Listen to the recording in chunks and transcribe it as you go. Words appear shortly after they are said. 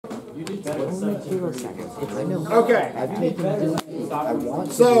You did better than 17. Okay.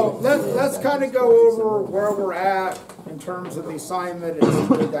 So let's kind of go over where we're at in terms of the assignment and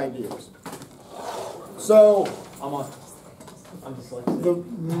some big ideas. So I'm dyslexic. the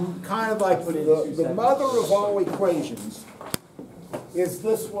kind of like the mother of all equations is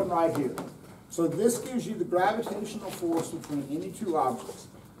this one right here. So this gives you the gravitational force between any two objects.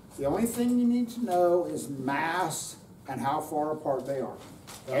 The only thing you need to know is mass and how far apart they are.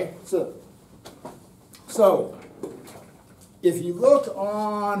 Okay? So if you look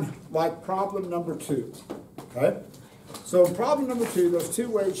on like problem number 2, okay? So in problem number 2, there's two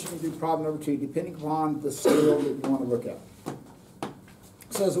ways you can do problem number 2 depending upon the scale that you want to look at.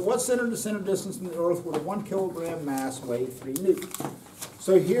 It says, at what center to center distance from the Earth would a 1 kilogram mass weigh 3 newtons?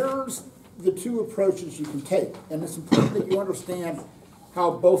 So here's the two approaches you can take, and it's important that you understand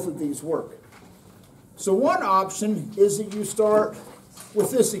how both of these work. So one option is that you start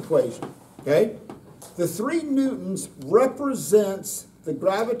with this equation, okay? The 3 newtons represents the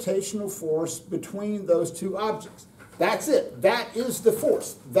gravitational force between those two objects. That's it. That is the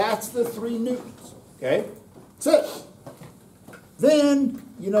force. That's the 3 newtons, okay? That's it. Then,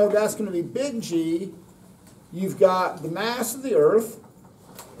 you know, that's going to be big G. You've got the mass of the Earth.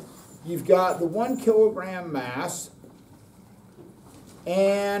 You've got the 1 kilogram mass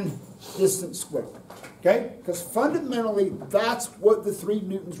and distance squared. Okay? Because fundamentally, that's what the 3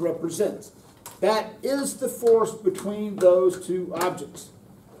 newtons represents. That is the force between those two objects.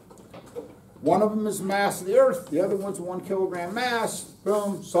 One of them is the mass of the Earth. The other one's a 1 kilogram mass.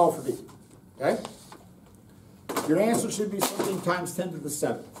 Boom, solve for D. Okay? Your answer should be something times 10 to the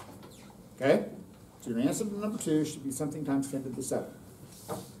 7th. Okay? So your answer to number 2 should be something times 10 to the 7th.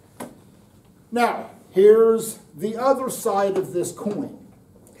 Now, here's the other side of this coin.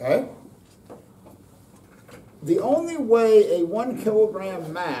 Okay? The only way a 1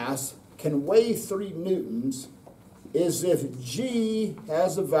 kilogram mass can weigh 3 newtons is if G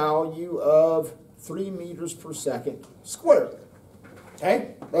has a value of 3 meters per second squared.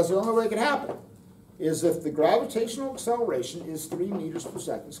 Okay? That's the only way it can happen, is if the gravitational acceleration is 3 meters per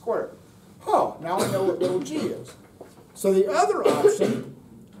second squared. Oh, now I know what little g is. So the other option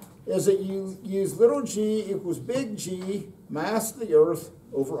is that you use little g equals big G, mass of the Earth,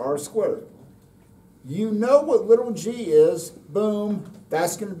 over r squared. You know what little g is, boom,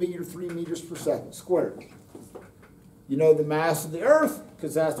 that's going to be your 3 meters per second squared. You know the mass of the Earth,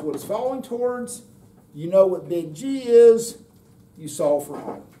 because that's what it's falling towards. You know what big G is, you solve for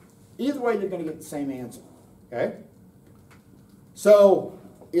r. Either way, you're going to get the same answer. Okay? So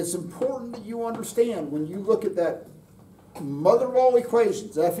it's important that you understand when you look at that mother of all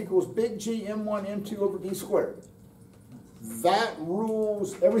equations, F equals big G m1 m2 over d squared. That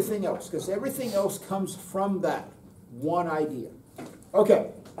rules everything else, because everything else comes from that one idea.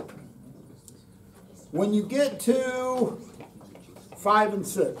 Okay. When you get to 5 and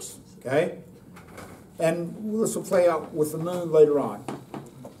 6, okay, and this will play out with the moon later on.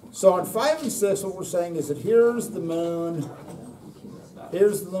 So on 5 and 6, what we're saying is that here's the moon,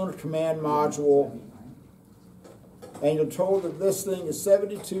 here's the Lunar Command Module, and you're told that this thing is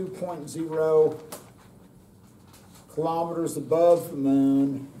 72.0 kilometers above the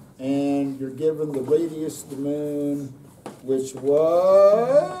moon, and you're given the radius of the moon, which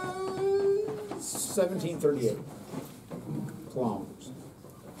was 1738 kilometers.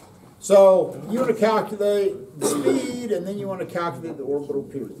 So you want to calculate the speed, and then you want to calculate the orbital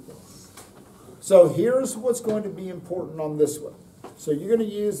period. So here's what's going to be important on this one. So you're going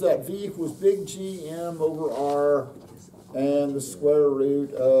to use that V equals big G m over r and the square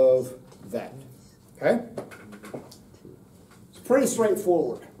root of that. Okay? It's pretty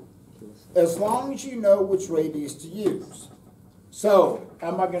straightforward, as long as you know which radius to use. So,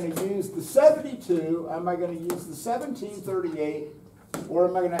 am I going to use the 72, am I going to use the 1738, or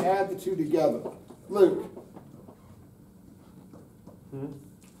am I going to add the two together? Luke?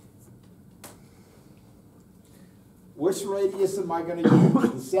 Which radius am I going to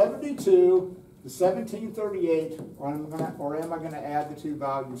use? The 72, the 1738, or am I going to add the two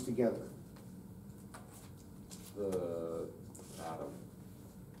values together? The atom.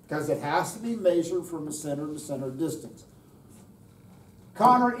 Because it has to be measured from a center to center distance.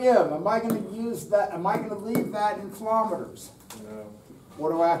 Connor M, am I going to use that? Am I going to leave that in kilometers? No. What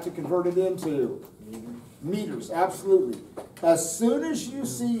do I have to convert it into? Meters, absolutely. As soon as you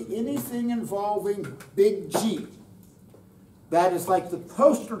see anything involving big G, that is like the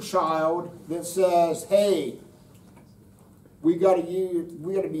poster child that says, hey, we got to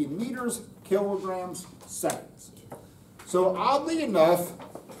be in meters, kilograms, seconds. So oddly enough,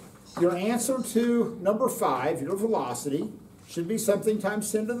 your answer to number 5, your velocity, should be something times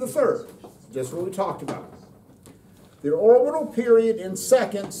 10 to the third, just what we talked about. The orbital period in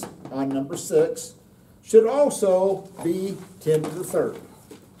seconds on number 6 should also be 10 to the third.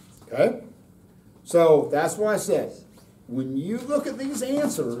 Okay? So that's why I said, when you look at these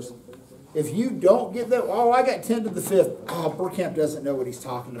answers, if you don't get that, oh, I got 10 to the 5th. Oh, Burkamp doesn't know what he's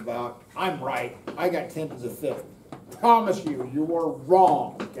talking about. I'm right. I got 10 to the 5th. Promise you, you are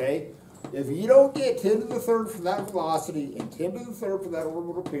wrong, okay? If you don't get 10 to the 3rd for that velocity and 10 to the 3rd for that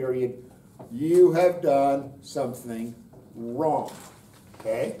orbital period, you have done something wrong,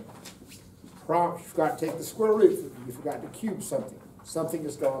 okay? You forgot to take the square root. You forgot to cube something. Something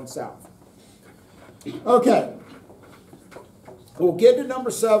has gone south. Okay. We'll get to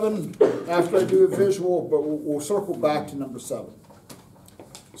number 7 after I do a visual, but we'll circle back to number 7.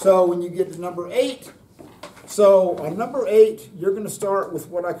 So when you get to number 8, so on number 8, you're going to start with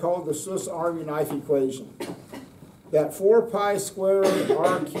what I call the Swiss Army knife equation. That 4 pi squared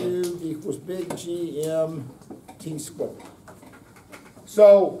r cubed equals big G m t squared.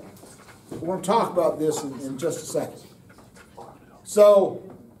 So we're going to talk about this in just a second. So,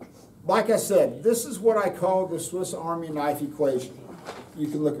 like I said, this is what I call the Swiss Army knife equation. You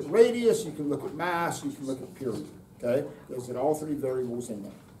can look at radius, you can look at mass, you can look at period. Okay? There's all 3 variables in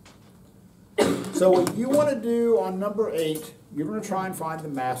there. So what you want to do on number 8, you're going to try and find the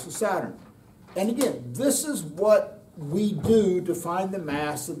mass of Saturn. And again, this is what we do to find the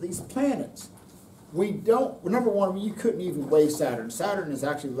mass of these planets. We don't, number one, you couldn't even weigh Saturn. Saturn is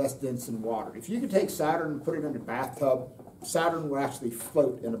actually less dense than water. If you could take Saturn and put it in a bathtub, Saturn would actually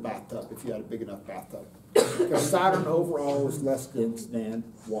float in a bathtub if you had a big enough bathtub. Because Saturn overall is less dense than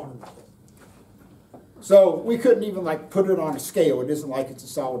water. So we couldn't even like put it on a scale. It isn't like it's a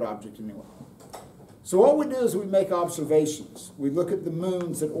solid object anyway. So what we do is we make observations. We look at the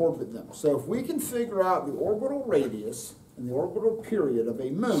moons that orbit them. So if we can figure out the orbital radius and the orbital period of a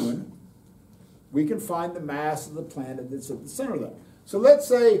moon, we can find the mass of the planet that's at the center of that. So let's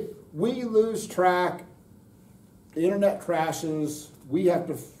say we lose track, the internet crashes, we have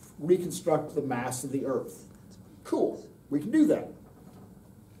to reconstruct the mass of the Earth. Cool, we can do that.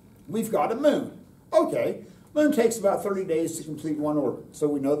 We've got a moon. Okay, moon takes about 30 days to complete one orbit, so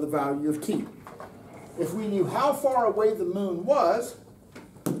we know the value of t. If we knew how far away the moon was,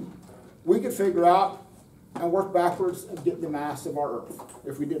 we could figure out and work backwards and get the mass of our Earth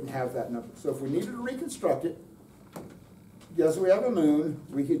if we didn't have that number. So if we needed to reconstruct it, because we have a moon,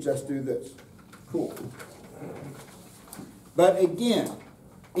 we could just do this. Cool. But again,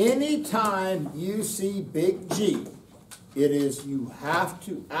 anytime you see big G, it is you have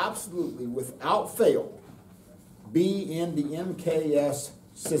to absolutely, without fail, be in the MKS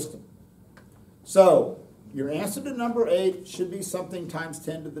system. So your answer to number 8 should be something times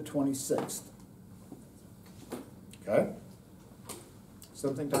 10 to the 26th. Okay?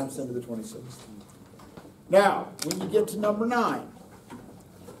 Something times 10 to the 26th. Now, when you get to number 9.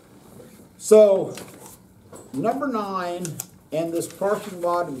 So, number 9 and this parking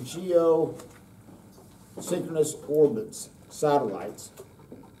lot of geosynchronous orbits, satellites.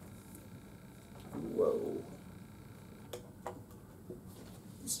 Whoa.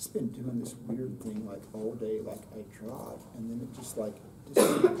 It's just been doing this weird thing like all day, like I draw it, and then it just like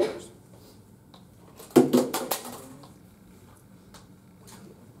disappears.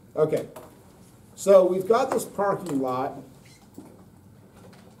 Okay, so we've got this parking lot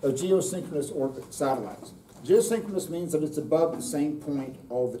of geosynchronous orbit satellites. Geosynchronous means that it's above the same point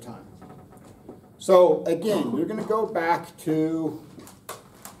all the time. So again, you're going to go back to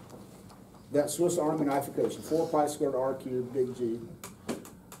that Swiss Army knife equation, 4 pi squared r cubed big G.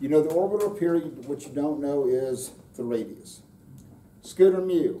 You know the orbital period. What you don't know is the radius. Scooter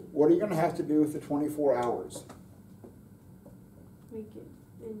mu, what are you going to have to do with the 24 hours? Make it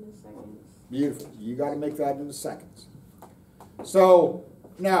into seconds. Beautiful. You got to make that into seconds. So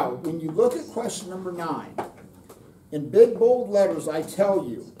now, when you look at question number 9, in big bold letters, I tell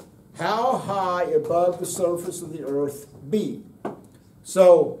you how high above the surface of the Earth be.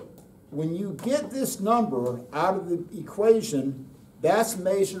 So when you get this number out of the equation, that's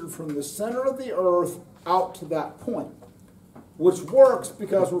measured from the center of the Earth out to that point, which works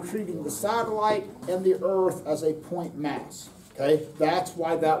because we're treating the satellite and the Earth as a point mass. Okay, that's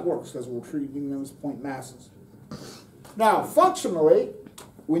why that works, because we're treating them as point masses. Now, functionally,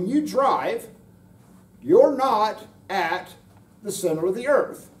 when you drive, you're not at the center of the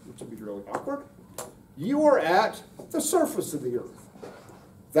Earth, which would be really awkward. You are at the surface of the Earth.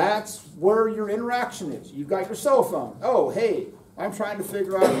 That's where your interaction is. You've got your cell phone. Oh, hey, I'm trying to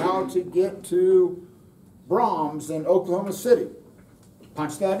figure out how to get to Brahms in Oklahoma City.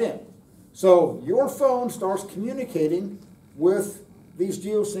 Punch that in. So your phone starts communicating with these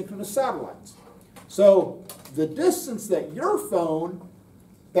geosynchronous satellites. So the distance that your phone,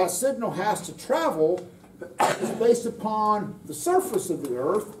 that signal has to travel is based upon the surface of the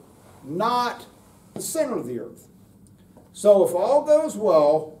Earth, not the center of the Earth. So if all goes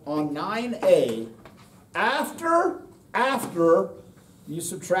well on 9A, after you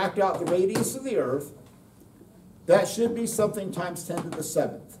subtract out the radius of the Earth, that should be something times 10 to the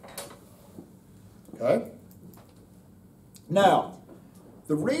 7th. Okay? Now,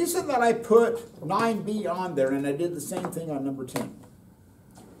 the reason that I put 9B on there, and I did the same thing on number 10,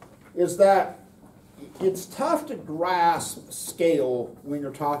 is that it's tough to grasp scale when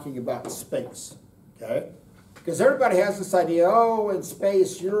you're talking about space. Okay? Because everybody has this idea, oh, in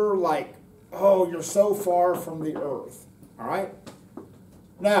space, you're like, oh, you're so far from the Earth. All right?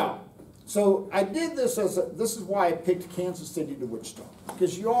 Now, so I did this this is why I picked Kansas City to Wichita.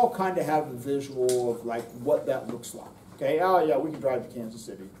 Because you all kind of have a visual of like what that looks like. Okay? Oh, yeah, we can drive to Kansas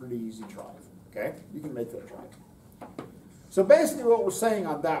City. Pretty easy drive. Okay? You can make that drive. So basically what we're saying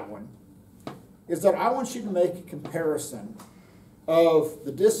on that one is that I want you to make a comparison of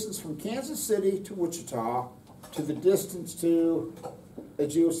the distance from Kansas City to Wichita to the distance to a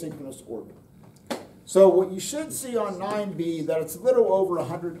geosynchronous orbit. So what you should see on 9B, that it's a little over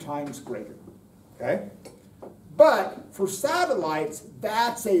 100 times greater, okay? But for satellites,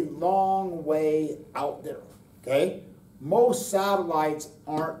 that's a long way out there, okay? Most satellites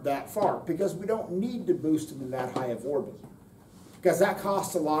aren't that far because we don't need to boost them in that high of orbit because that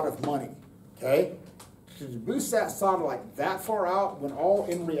costs a lot of money, okay? To boost that satellite that far out when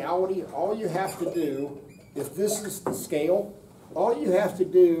in reality, all you have to do, if this is the scale, all you have to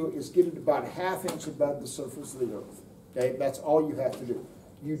do is get it about a ½ inch above the surface of the Earth. Okay, that's all you have to do.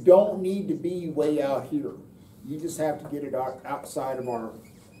 You don't need to be way out here. You just have to get it outside of our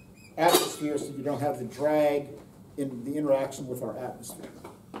atmosphere so you don't have the drag in the interaction with our atmosphere.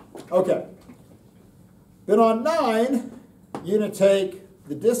 Okay. Then on 9, you're going to take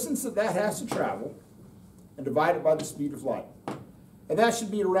the distance that has to travel and divide it by the speed of light. And that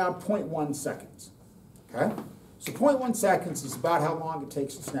should be around 0.1 seconds. Okay? So 0.1 seconds is about how long it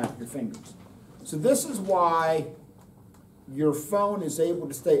takes to snap your fingers. So this is why your phone is able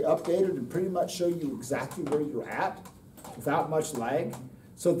to stay updated and pretty much show you exactly where you're at without much lag.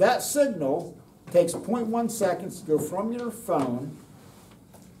 So that signal takes 0.1 seconds to go from your phone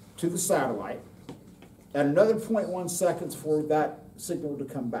to the satellite, and another 0.1 seconds for that signal to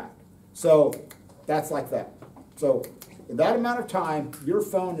come back. So that's like that. So in that amount of time, your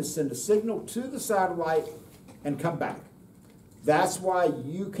phone is send a signal to the satellite and come back. That's why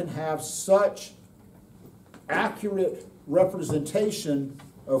you can have such accurate representation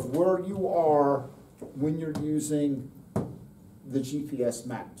of where you are when you're using the GPS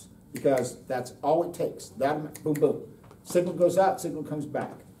maps, because that's all it takes. That boom, boom. Signal goes out, signal comes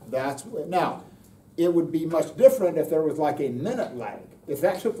back. Now, it would be much different if there was like a minute lag. If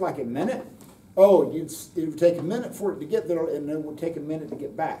that took like a minute, it would take a minute for it to get there, and it would take a minute to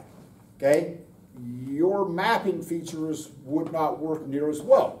get back. Okay? Your mapping features would not work near as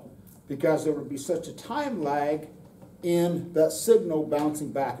well because there would be such a time lag in that signal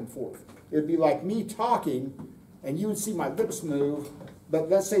bouncing back and forth. It would be like me talking, and you would see my lips move, but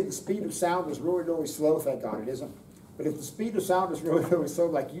let's say the speed of sound was really, really slow. Thank God it isn't. But if the speed of sound is really, really slow,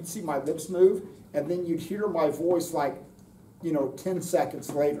 like you'd see my lips move, and then you'd hear my voice like, 10 seconds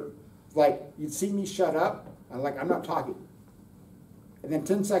later. Like you'd see me shut up, and like I'm not talking. And then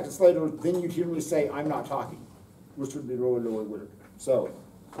 10 seconds later, then you'd hear me say, I'm not talking, which would be really, really weird. So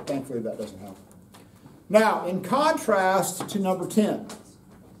thankfully that doesn't happen. Now, in contrast to number 10.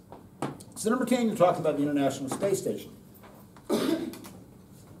 So number 10, you're talking about the International Space Station.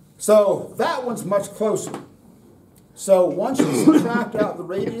 So that one's much closer. So once you subtract out the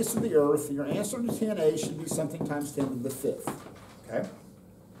radius of the Earth, your answer to 10A should be something times 10 to the 5th. Okay?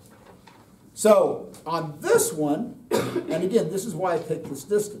 So on this one, and again, this is why I picked this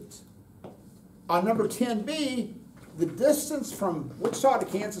distance. On number 10B, the distance from Wichita to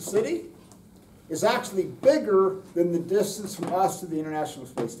Kansas City is actually bigger than the distance from us to the International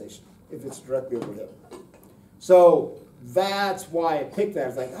Space Station, if it's directly overhead. So that's why I picked that.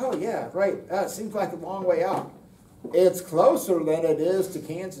 It's like, oh yeah, right, it seems like a long way out. It's closer than it is to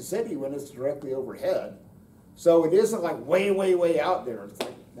Kansas City when it's directly overhead. So it isn't like way, way, way out there. It's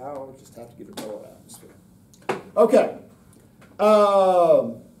like, no, we just have to get a lower atmosphere. Okay.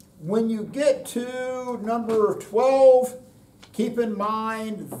 When you get to number 12, keep in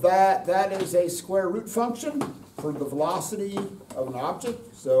mind that that is a square root function for the velocity of an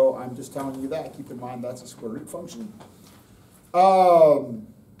object. So I'm just telling you that. Keep in mind that's a square root function. On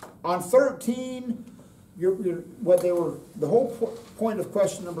 13, the whole point of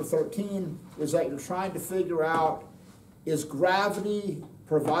question number 13 is that you're trying to figure out, is gravity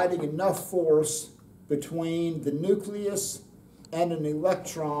providing enough force between the nucleus and an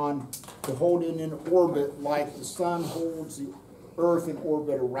electron to hold it in orbit like the sun holds the Earth in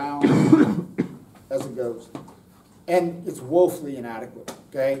orbit around as it goes. And it's woefully inadequate,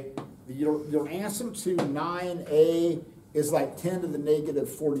 okay? Your answer to 9A is like 10 to the negative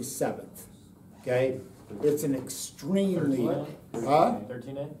 47th, okay? It's an extremely,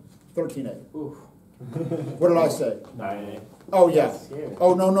 13A? 13A. Oof. What did I say? 9A. Oh, yeah. Scary.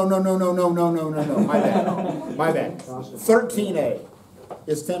 Oh, no, my bad, my bad. 13A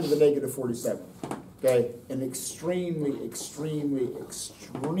is 10 to the negative 47, okay? An extremely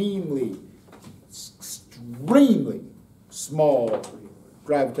small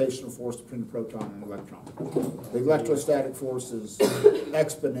gravitational force between the proton and electron. The electrostatic force is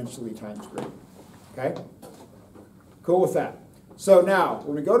exponentially times greater, okay? Cool with that. So now,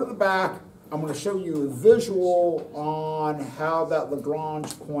 when we go to the back, I'm going to show you a visual on how that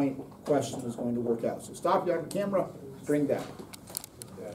Lagrange point question is going to work out. So stop you on the camera, bring that.